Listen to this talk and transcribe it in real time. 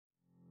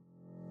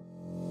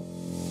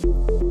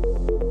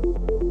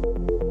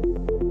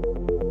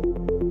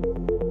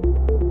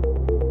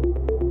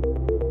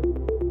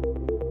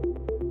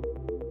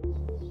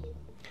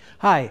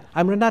Hi,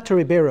 I'm Renato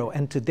Ribeiro,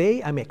 and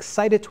today I'm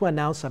excited to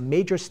announce a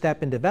major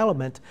step in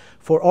development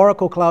for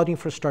Oracle Cloud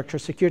Infrastructure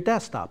Secure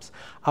Desktops,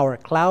 our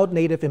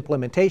cloud-native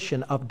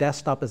implementation of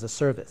Desktop as a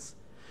Service.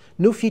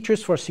 New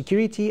features for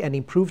security and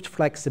improved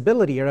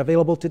flexibility are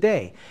available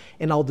today,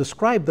 and I'll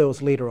describe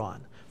those later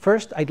on.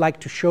 First, I'd like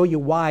to show you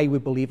why we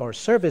believe our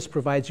service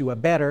provides you a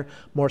better,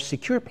 more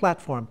secure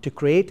platform to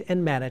create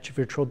and manage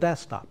virtual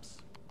desktops.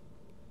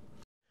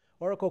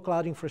 Oracle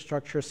Cloud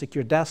Infrastructure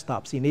Secure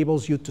Desktops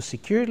enables you to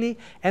securely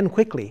and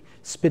quickly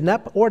spin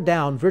up or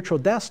down virtual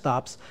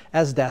desktops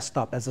as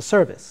Desktop as a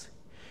Service.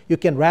 You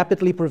can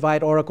rapidly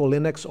provide Oracle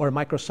Linux or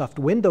Microsoft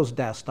Windows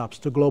desktops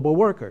to global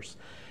workers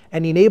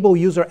and enable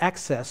user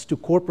access to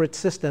corporate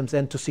systems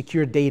and to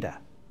secure data.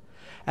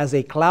 As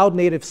a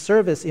cloud-native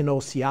service in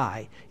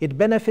OCI, it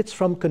benefits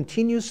from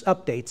continuous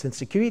updates in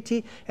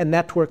security and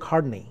network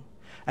hardening.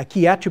 A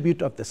key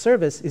attribute of the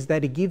service is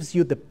that it gives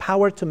you the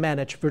power to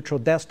manage virtual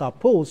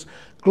desktop pools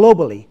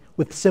globally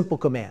with simple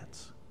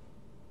commands.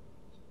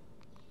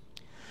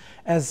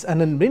 As an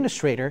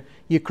administrator,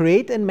 you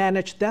create and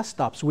manage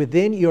desktops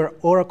within your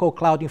Oracle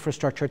Cloud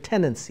Infrastructure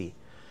tenancy.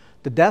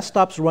 The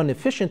desktops run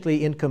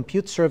efficiently in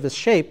compute service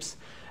shapes,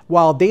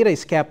 while data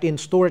is kept in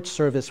storage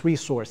service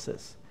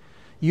resources.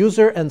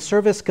 User and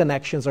service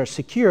connections are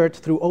secured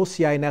through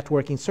OCI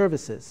networking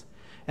services.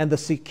 And the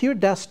Secure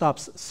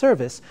Desktops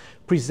service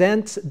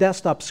presents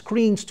desktop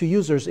screens to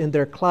users in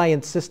their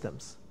client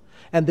systems.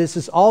 And this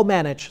is all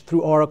managed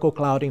through Oracle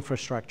Cloud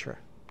Infrastructure.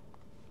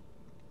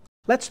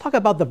 Let's talk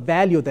about the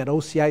value that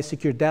OCI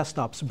Secure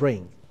Desktops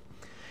bring.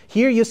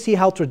 Here you see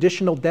how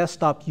traditional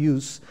desktop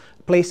use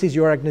places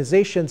your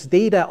organization's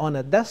data on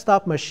a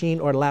desktop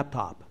machine or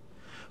laptop.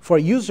 For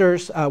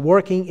users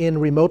working in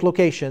remote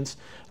locations,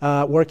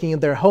 working in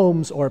their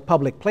homes or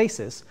public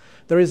places,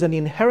 there is an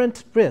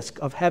inherent risk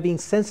of having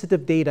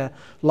sensitive data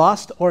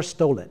lost or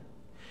stolen.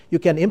 You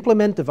can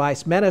implement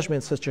device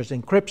management such as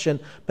encryption,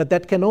 but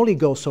that can only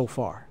go so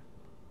far.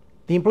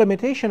 The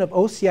implementation of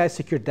OCI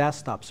Secure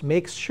Desktops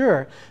makes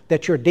sure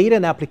that your data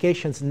and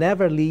applications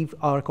never leave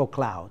Oracle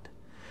Cloud.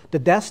 The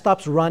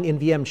desktops run in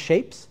VM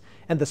shapes,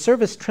 and the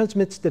service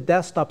transmits the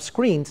desktop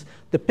screens,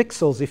 the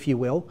pixels if you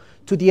will,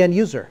 to the end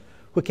user,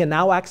 who can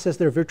now access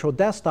their virtual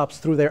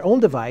desktops through their own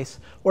device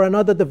or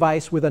another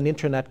device with an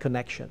internet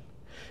connection.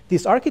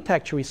 This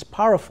architecture is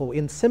powerful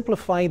in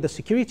simplifying the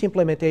security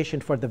implementation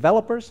for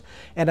developers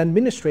and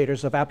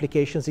administrators of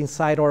applications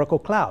inside Oracle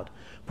Cloud,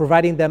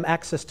 providing them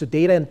access to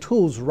data and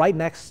tools right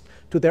next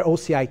to their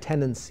OCI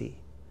tenancy.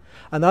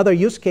 Another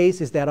use case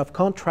is that of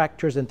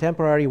contractors and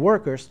temporary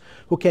workers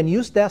who can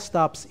use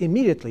desktops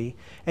immediately,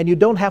 and you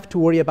don't have to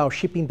worry about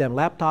shipping them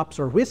laptops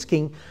or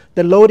risking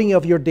the loading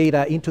of your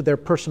data into their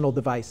personal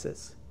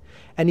devices.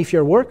 And if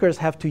your workers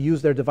have to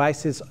use their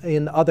devices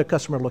in other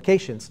customer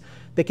locations,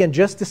 they can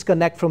just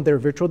disconnect from their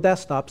virtual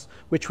desktops,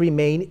 which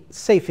remain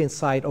safe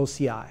inside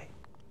OCI.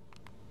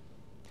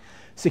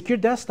 Secure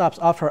desktops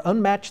offer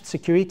unmatched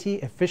security,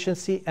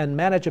 efficiency, and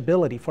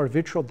manageability for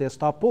virtual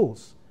desktop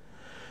pools.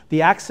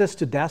 The access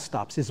to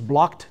desktops is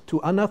blocked to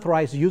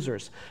unauthorized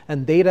users,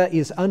 and data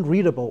is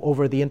unreadable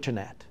over the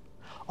internet.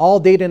 All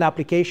data and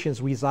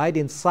applications reside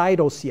inside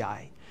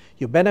OCI.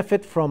 You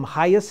benefit from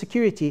highest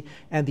security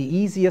and the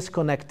easiest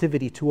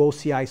connectivity to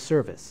OCI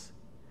service.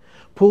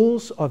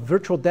 Pools of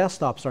virtual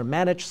desktops are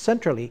managed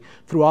centrally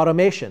through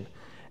automation,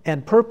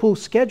 and per-pool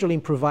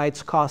scheduling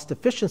provides cost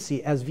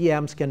efficiency as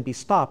VMs can be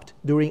stopped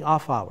during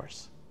off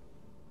hours.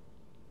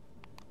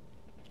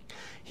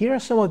 Here are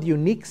some of the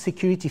unique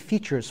security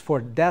features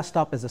for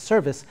Desktop as a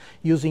Service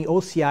using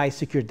OCI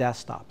Secure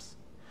Desktops.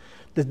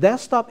 The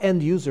desktop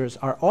end users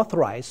are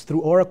authorized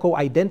through Oracle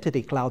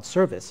Identity Cloud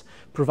Service,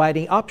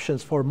 providing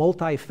options for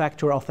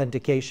multi-factor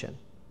authentication.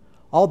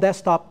 All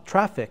desktop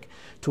traffic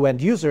to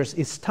end users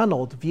is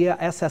tunneled via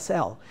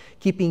SSL,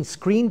 keeping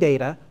screen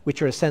data,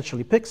 which are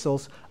essentially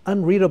pixels,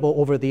 unreadable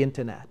over the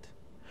internet.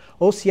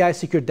 OCI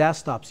Secure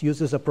Desktops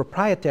uses a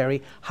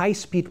proprietary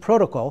high-speed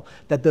protocol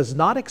that does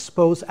not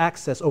expose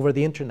access over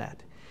the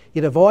internet.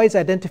 It avoids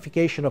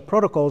identification of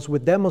protocols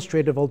with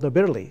demonstrated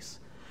vulnerabilities.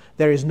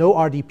 There is no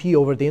RDP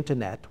over the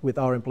internet with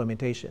our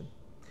implementation.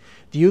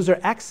 The user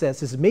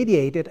access is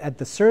mediated at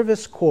the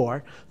service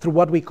core through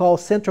what we call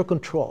central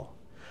control.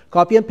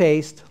 Copy and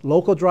paste,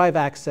 local drive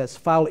access,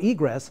 file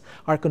egress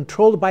are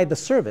controlled by the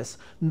service,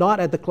 not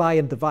at the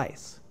client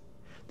device.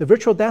 The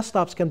virtual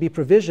desktops can be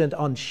provisioned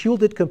on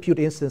shielded compute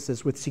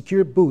instances with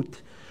secure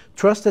boot,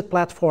 trusted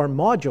platform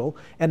module,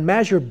 and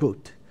measured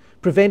boot,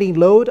 preventing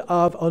load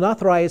of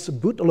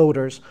unauthorized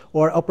bootloaders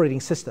or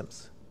operating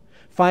systems.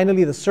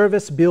 Finally, the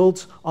service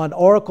builds on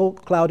Oracle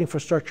Cloud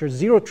Infrastructure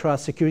Zero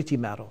Trust security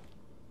model.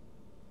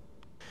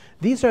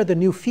 These are the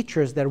new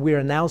features that we're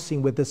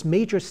announcing with this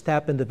major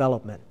step in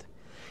development.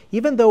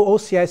 Even though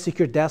OCI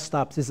Secure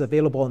Desktops is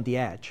available on the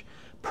edge,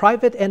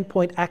 private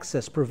endpoint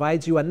access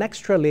provides you an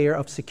extra layer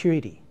of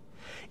security.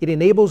 It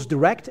enables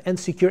direct and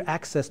secure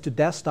access to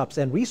desktops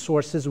and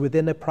resources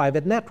within a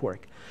private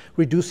network,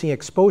 reducing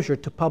exposure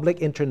to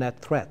public internet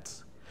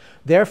threats.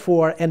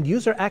 Therefore,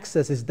 end-user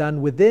access is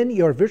done within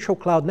your virtual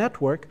cloud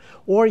network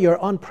or your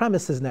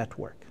on-premises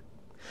network.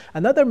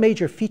 Another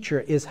major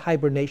feature is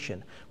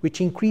hibernation,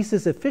 which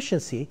increases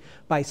efficiency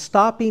by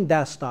stopping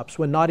desktops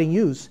when not in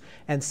use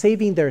and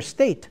saving their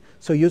state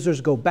so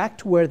users go back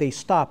to where they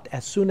stopped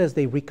as soon as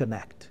they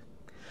reconnect.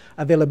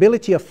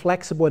 Availability of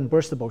flexible and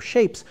burstable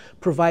shapes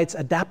provides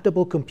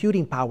adaptable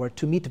computing power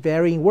to meet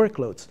varying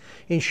workloads,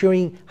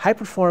 ensuring high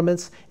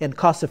performance and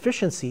cost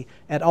efficiency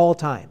at all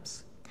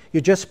times. You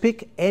just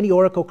pick any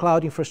Oracle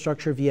Cloud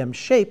Infrastructure VM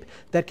shape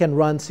that can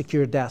run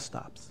secure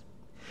desktops.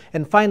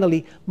 And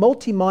finally,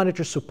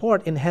 multi-monitor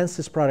support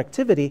enhances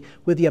productivity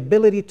with the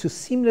ability to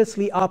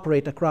seamlessly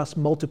operate across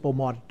multiple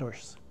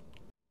monitors.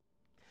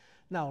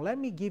 Now, let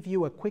me give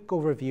you a quick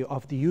overview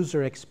of the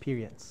user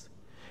experience.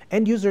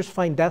 End users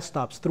find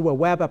desktops through a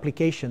web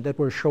application that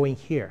we're showing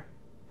here.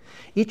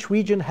 Each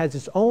region has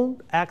its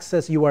own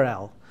access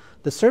URL.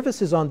 The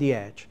service is on the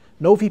edge.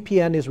 No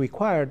VPN is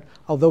required,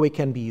 although it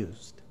can be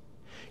used.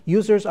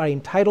 Users are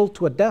entitled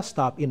to a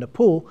desktop in a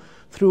pool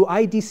through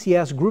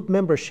IDCS group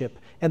membership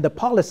and the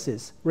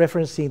policies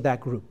referencing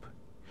that group.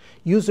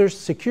 Users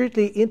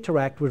securely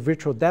interact with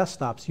virtual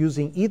desktops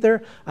using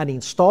either an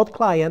installed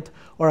client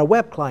or a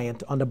web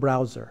client on the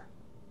browser.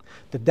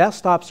 The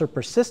desktops are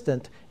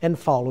persistent and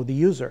follow the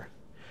user.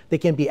 They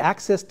can be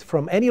accessed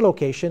from any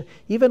location,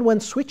 even when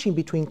switching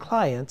between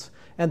clients,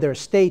 and their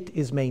state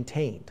is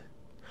maintained.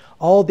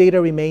 All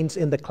data remains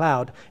in the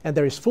cloud, and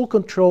there is full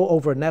control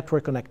over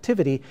network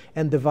connectivity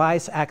and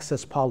device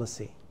access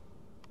policy.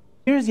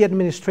 Here's the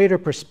administrator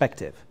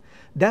perspective.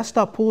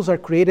 Desktop pools are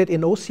created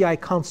in OCI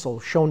Console,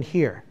 shown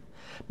here.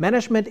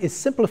 Management is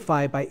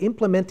simplified by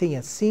implementing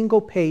a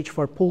single page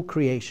for pool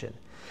creation.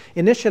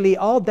 Initially,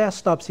 all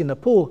desktops in a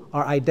pool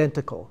are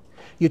identical.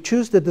 You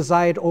choose the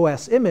desired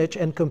OS image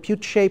and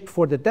compute shape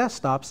for the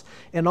desktops,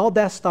 and all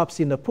desktops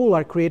in the pool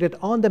are created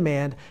on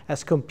demand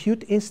as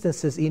compute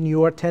instances in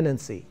your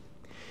tenancy.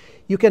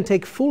 You can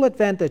take full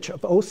advantage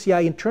of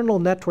OCI internal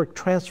network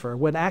transfer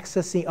when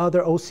accessing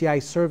other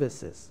OCI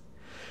services.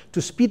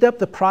 To speed up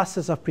the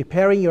process of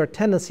preparing your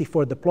tenancy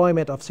for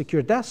deployment of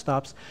secure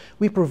desktops,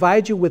 we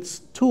provide you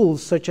with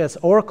tools such as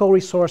Oracle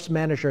Resource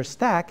Manager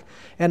Stack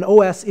and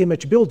OS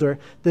Image Builder,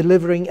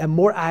 delivering a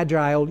more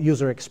agile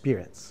user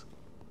experience.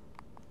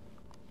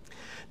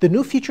 The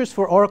new features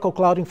for Oracle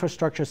Cloud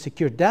Infrastructure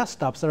Secure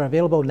Desktops are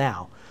available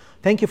now.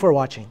 Thank you for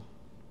watching.